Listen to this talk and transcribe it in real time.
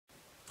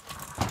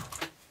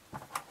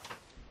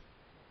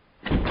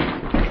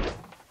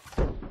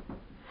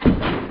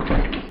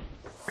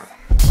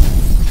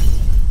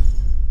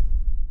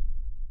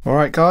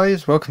Alright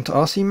guys, welcome to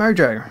RC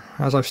Mojo.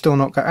 As I've still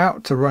not got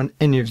out to run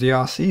any of the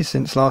RCs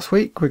since last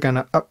week, we're going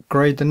to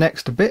upgrade the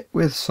Nexxt a bit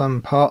with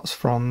some parts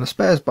from the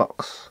spares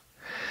box.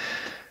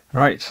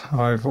 Right,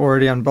 I've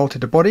already unbolted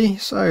the body,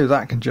 so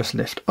that can just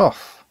lift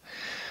off.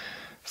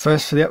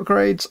 First for the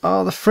upgrades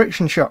are the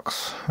friction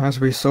shocks. As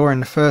we saw in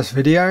the first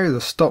video,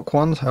 the stock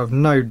ones have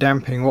no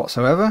damping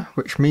whatsoever,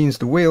 which means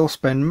the wheels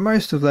spend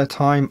most of their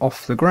time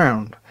off the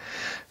ground.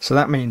 So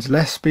that means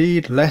less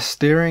speed, less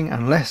steering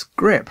and less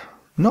grip.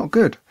 Not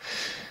good.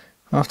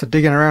 After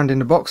digging around in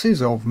the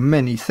boxes of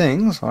many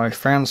things, I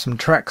found some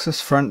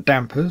Traxxas front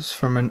dampers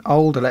from an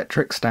old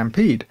electric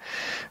Stampede,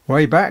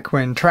 way back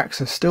when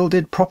Traxxas still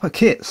did proper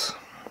kits.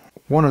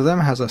 One of them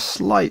has a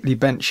slightly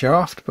bent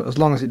shaft, but as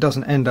long as it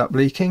doesn't end up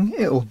leaking,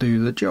 it'll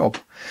do the job.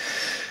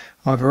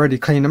 I've already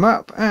cleaned them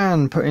up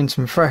and put in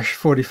some fresh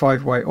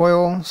 45 weight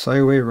oil,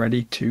 so we're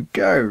ready to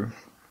go.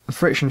 The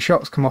friction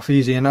shocks come off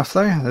easy enough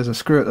though. There's a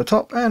screw at the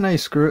top and a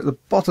screw at the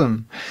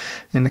bottom.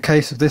 In the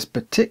case of this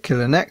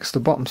particular Nexxt, the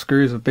bottom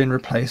screws have been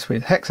replaced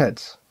with hex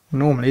heads.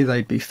 Normally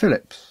they'd be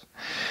Phillips.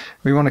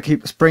 We want to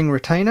keep the spring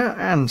retainer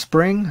and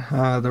spring,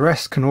 the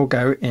rest can all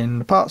go in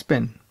the parts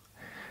bin.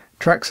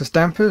 Traxxas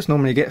dampers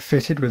normally get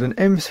fitted with an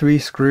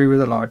M3 screw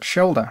with a large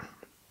shoulder,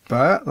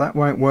 but that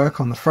won't work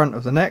on the front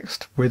of the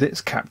Nexxt with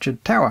its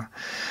captured tower.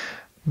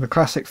 The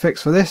classic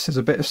fix for this is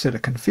a bit of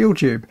silicone fuel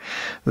tube,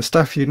 the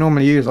stuff you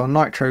normally use on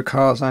nitro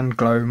cars and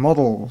glow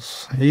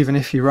models. Even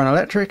if you run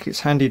electric,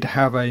 it's handy to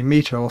have a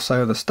metre or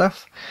so of the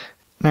stuff.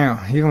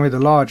 Now, even with the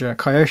larger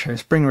Kyosho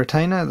spring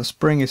retainer, the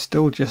spring is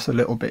still just a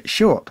little bit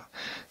short.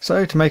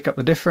 So to make up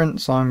the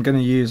difference, I'm going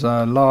to use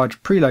a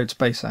large preload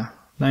spacer.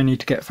 No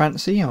need to get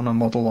fancy on a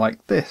model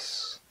like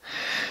this.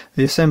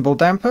 The assembled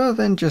damper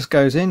then just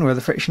goes in where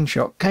the friction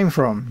shock came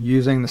from,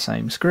 using the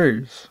same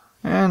screws.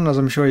 And as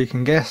I'm sure you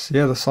can guess,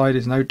 the other side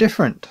is no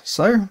different,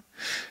 so,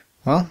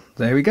 well,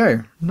 there we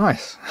go,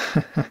 nice.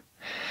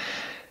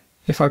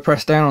 If I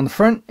press down on the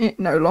front, it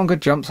no longer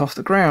jumps off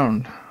the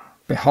ground.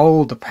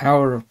 Behold the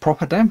power of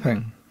proper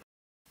damping.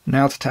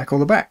 Now to tackle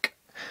the back.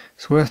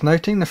 It's worth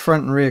noting the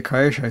front and rear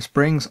Kyosho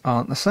springs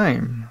aren't the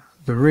same.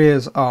 The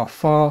rears are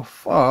far,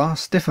 far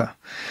stiffer.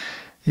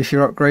 If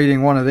you're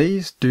upgrading one of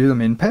these, do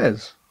them in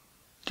pairs.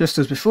 Just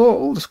as before,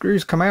 all the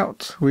screws come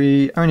out.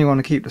 We only want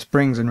to keep the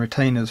springs and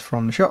retainers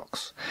from the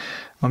shocks.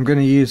 I'm going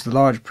to use the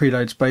large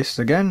preload spacers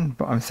again,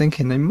 but I'm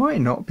thinking they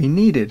might not be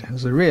needed,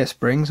 as the rear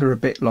springs are a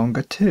bit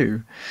longer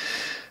too.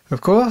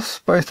 Of course,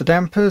 both the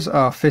dampers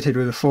are fitted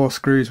with the 4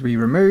 screws we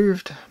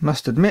removed.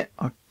 Must admit,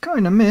 I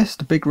kinda missed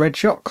the big red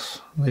shocks.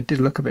 They did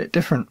look a bit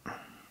different.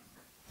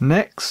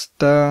 Next,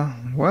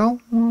 well,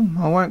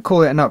 I won't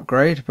call it an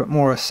upgrade, but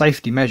more a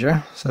safety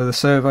measure, so the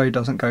servo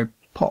doesn't go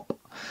pop.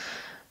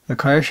 The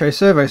Kyosho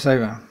servo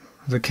saver.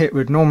 The kit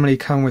would normally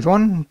come with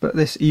one, but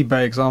this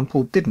eBay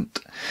example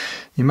didn't.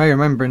 You may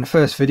remember in the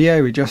first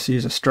video we just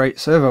used a straight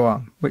servo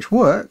arm, which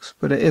works,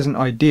 but it isn't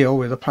ideal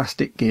with a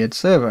plastic geared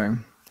servo.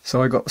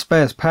 So I got the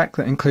spares pack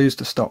that includes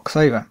the stock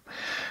saver.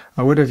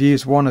 I would have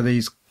used one of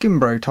these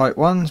Gimbro type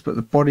ones, but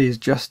the body is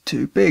just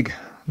too big.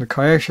 The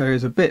Kyosho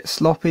is a bit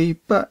sloppy,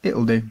 but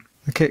it'll do.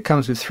 The kit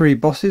comes with 3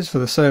 bosses for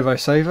the servo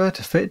saver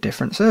to fit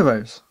different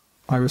servos.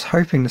 I was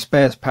hoping the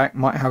spares pack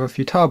might have a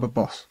Futaba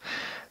boss,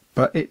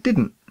 but it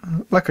didn't.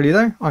 Luckily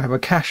though, I have a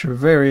cache of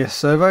various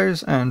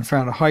servos and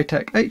found a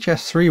high-tech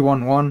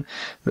HS311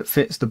 that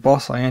fits the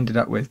boss I ended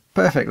up with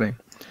perfectly.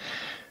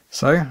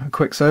 So, a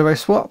quick servo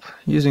swap,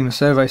 using the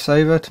servo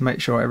saver to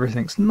make sure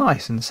everything's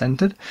nice and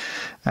centered,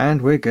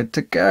 and we're good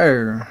to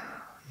go.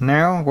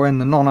 Now, when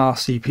the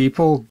non-RC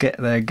people get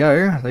their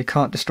go, they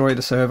can't destroy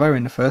the servo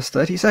in the first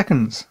 30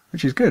 seconds,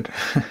 which is good.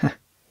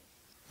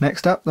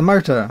 Next up, the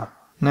motor.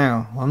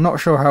 Now, I'm not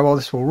sure how well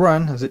this will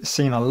run, as it's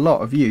seen a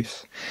lot of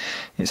use.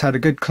 It's had a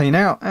good clean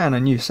out and a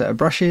new set of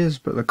brushes,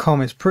 but the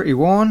comm is pretty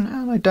worn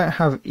and I don't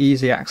have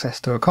easy access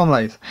to a comm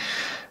lathe.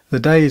 The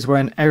days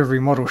when every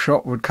model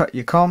shop would cut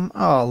your comm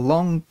are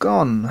long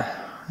gone.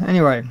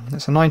 Anyway,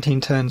 it's a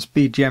 19-turn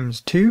Speed Gems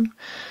 2,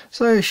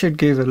 so it should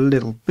give it a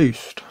little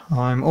boost.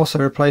 I'm also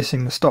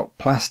replacing the stock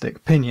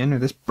plastic pinion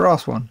with this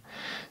brass one.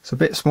 It's a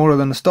bit smaller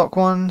than the stock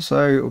one,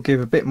 so it will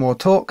give a bit more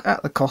torque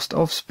at the cost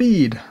of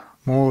speed.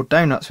 More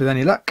donuts with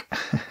any luck.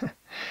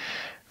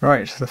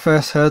 Right, the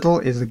first hurdle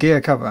is the gear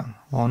cover.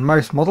 On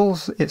most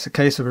models, it's a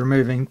case of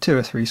removing 2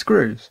 or 3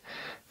 screws.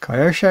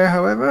 Kyosho,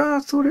 however, I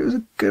thought it was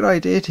a good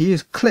idea to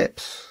use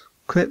clips.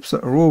 Clips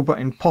that are all but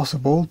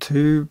impossible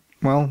to,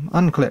 well,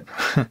 unclip.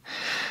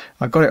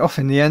 I got it off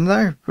in the end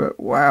though, but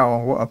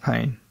wow, what a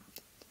pain.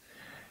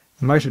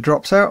 The motor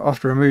drops out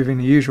after removing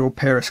the usual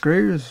pair of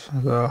screws.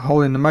 The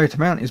hole in the motor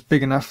mount is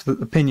big enough that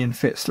the pinion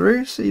fits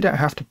through, so you don't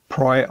have to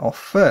pry it off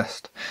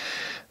first.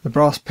 The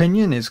brass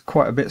pinion is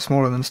quite a bit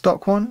smaller than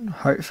stock one.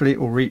 Hopefully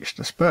it will reach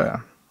the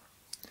spur.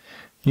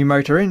 New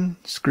motor in,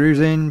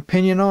 screws in,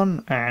 pinion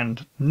on,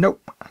 and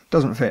nope,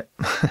 doesn't fit.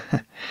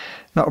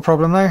 Not a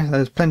problem though,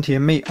 there's plenty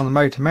of meat on the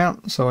motor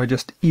mount, so I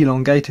just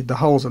elongated the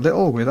holes a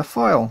little with a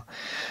file.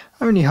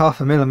 Only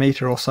 0.5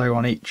 mm or so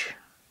on each.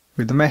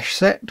 With the mesh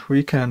set,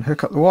 we can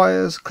hook up the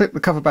wires, clip the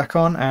cover back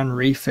on and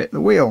refit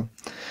the wheel.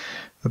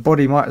 The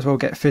body might as well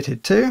get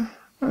fitted too.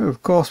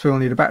 Of course we'll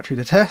need a battery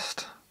to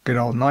test, good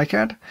old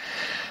NiCad.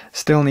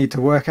 Still need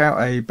to work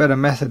out a better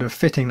method of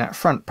fitting that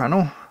front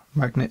panel.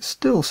 Magnets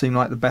still seem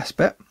like the best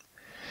bet.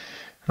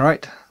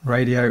 Right,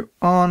 radio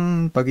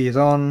on, buggy is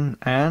on,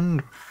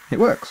 and it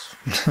works.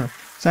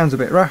 Sounds a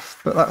bit rough,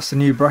 but that's the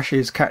new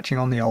brushes catching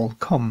on the old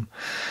comm.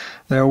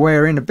 They'll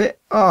wear in a bit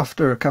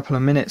after a couple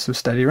of minutes of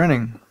steady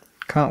running.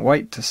 Can't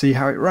wait to see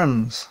how it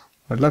runs.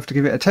 I'd love to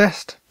give it a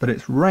test, but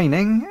it's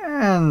raining,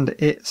 and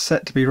it's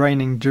set to be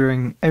raining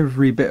during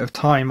every bit of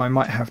time I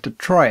might have to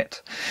try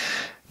it.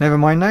 Never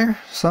mind though,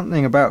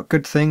 something about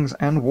good things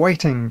and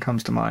waiting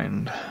comes to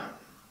mind.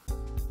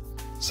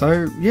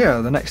 So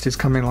yeah, the Nexxt is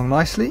coming along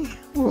nicely.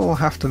 We'll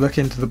have to look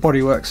into the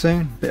bodywork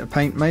soon, bit of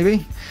paint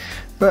maybe,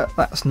 but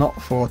that's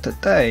not for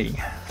today.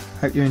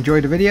 Hope you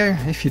enjoyed the video.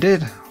 If you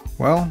did,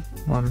 well,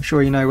 I'm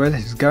sure you know where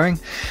this is going.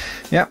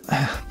 Yep,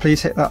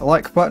 please hit that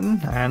like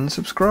button and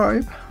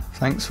subscribe.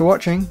 Thanks for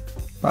watching.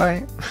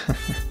 Bye.